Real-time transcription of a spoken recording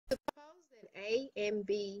A and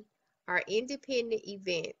B are independent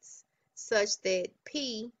events such that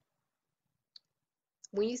P,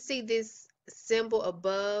 when you see this symbol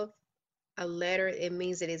above a letter, it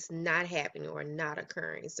means that it's not happening or not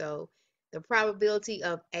occurring. So the probability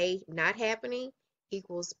of A not happening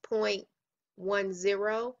equals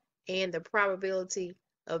 0.10, and the probability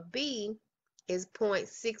of B is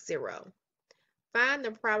 0.60. Find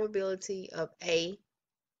the probability of A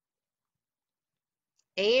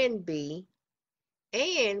and B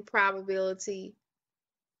and probability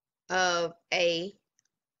of A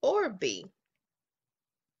or B.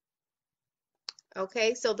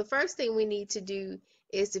 Okay, so the first thing we need to do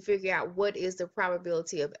is to figure out what is the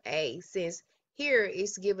probability of A, since here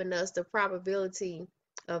it's giving us the probability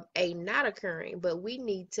of A not occurring, but we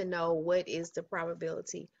need to know what is the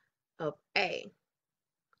probability of A.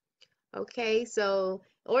 Okay, so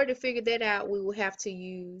in order to figure that out, we will have to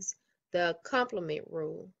use the complement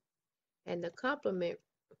rule. And the complement,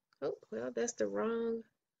 oh, well, that's the wrong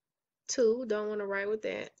tool. Don't want to write with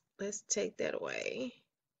that. Let's take that away.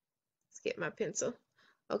 Let's get my pencil.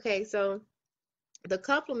 Okay, so the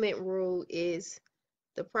complement rule is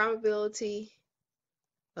the probability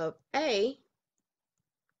of A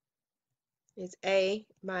is A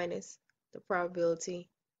minus the probability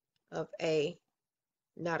of A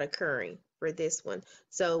not occurring for this one.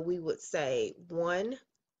 So we would say 1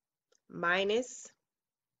 minus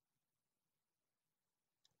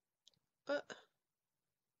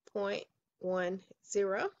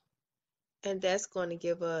 0.10, and that's going to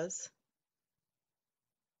give us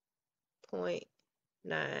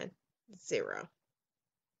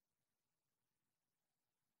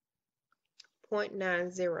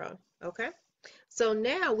 0.90. Okay, so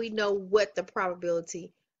now we know what the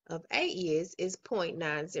probability of A is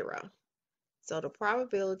 0.90. So the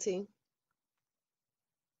probability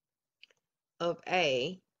of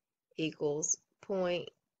A equals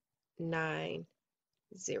 0.90.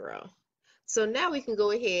 So now we can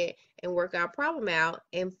go ahead and work our problem out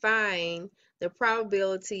and find the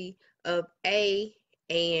probability of A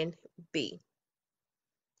and B.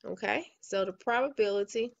 Okay, so the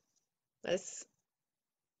probability, let's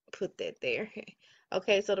put that there.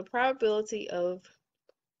 Okay, so the probability of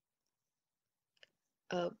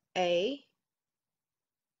A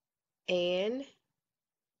and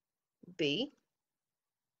B.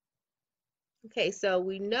 Okay, so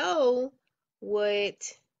we know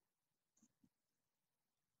what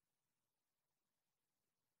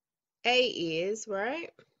A is,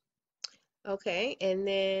 right? Okay, and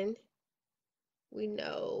then we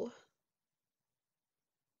know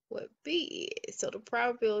what B is. So the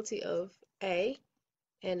probability of A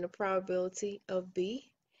and the probability of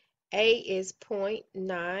B. A is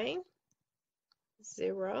 0.90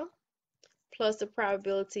 plus the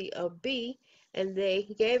probability of B, and they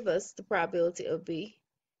gave us the probability of B,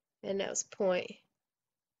 and that was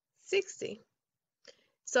 0.60.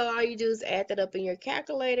 So all you do is add that up in your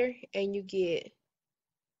calculator and you get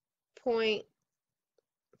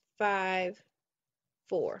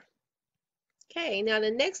 0.54. Okay, now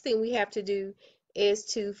the next thing we have to do is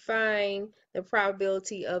to find the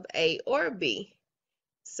probability of A or B.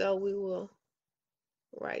 So we will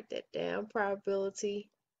write that down, probability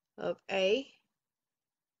of A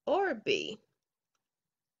or B.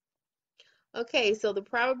 Okay, so the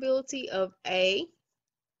probability of A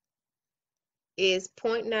is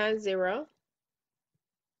 0.90.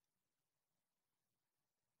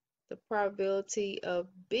 The probability of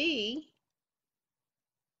B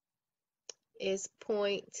is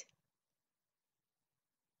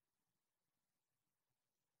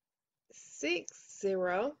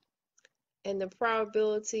 0.60, and the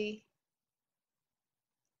probability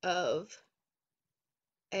of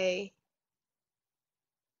A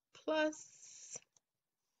plus,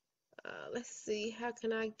 let's see, how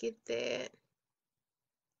can I get that?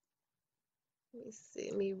 Let me see,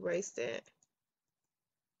 let me erase that.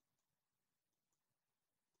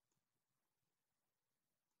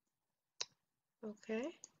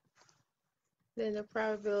 Okay, then the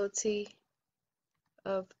probability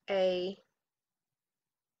of A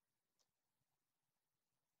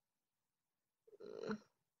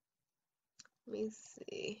let me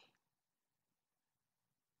see.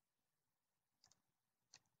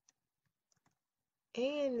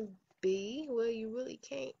 And B, well, you really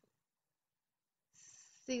can't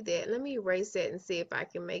see that. Let me erase that and see if I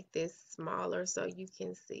can make this smaller so you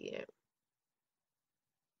can see it.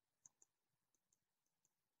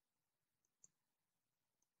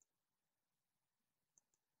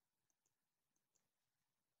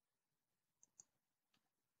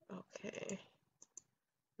 Okay,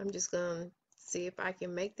 I'm just gonna see if I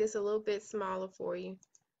can make this a little bit smaller for you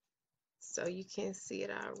so you can see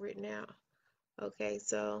it all written out. Okay,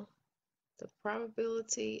 so the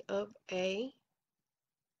probability of A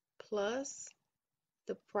plus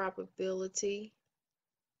the probability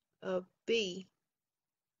of B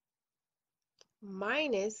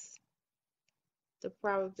minus the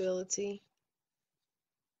probability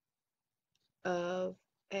of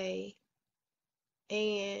A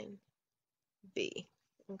and B.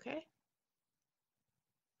 Okay,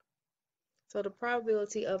 so the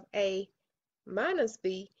probability of A minus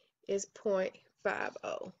B is 0.50,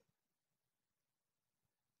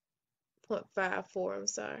 0.54, I'm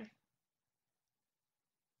sorry.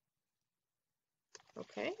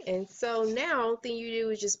 Okay, and so now thing you do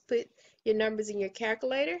is just put your numbers in your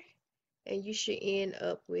calculator and you should end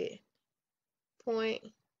up with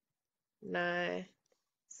 0.96.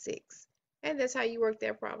 And that's how you work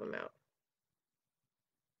that problem out.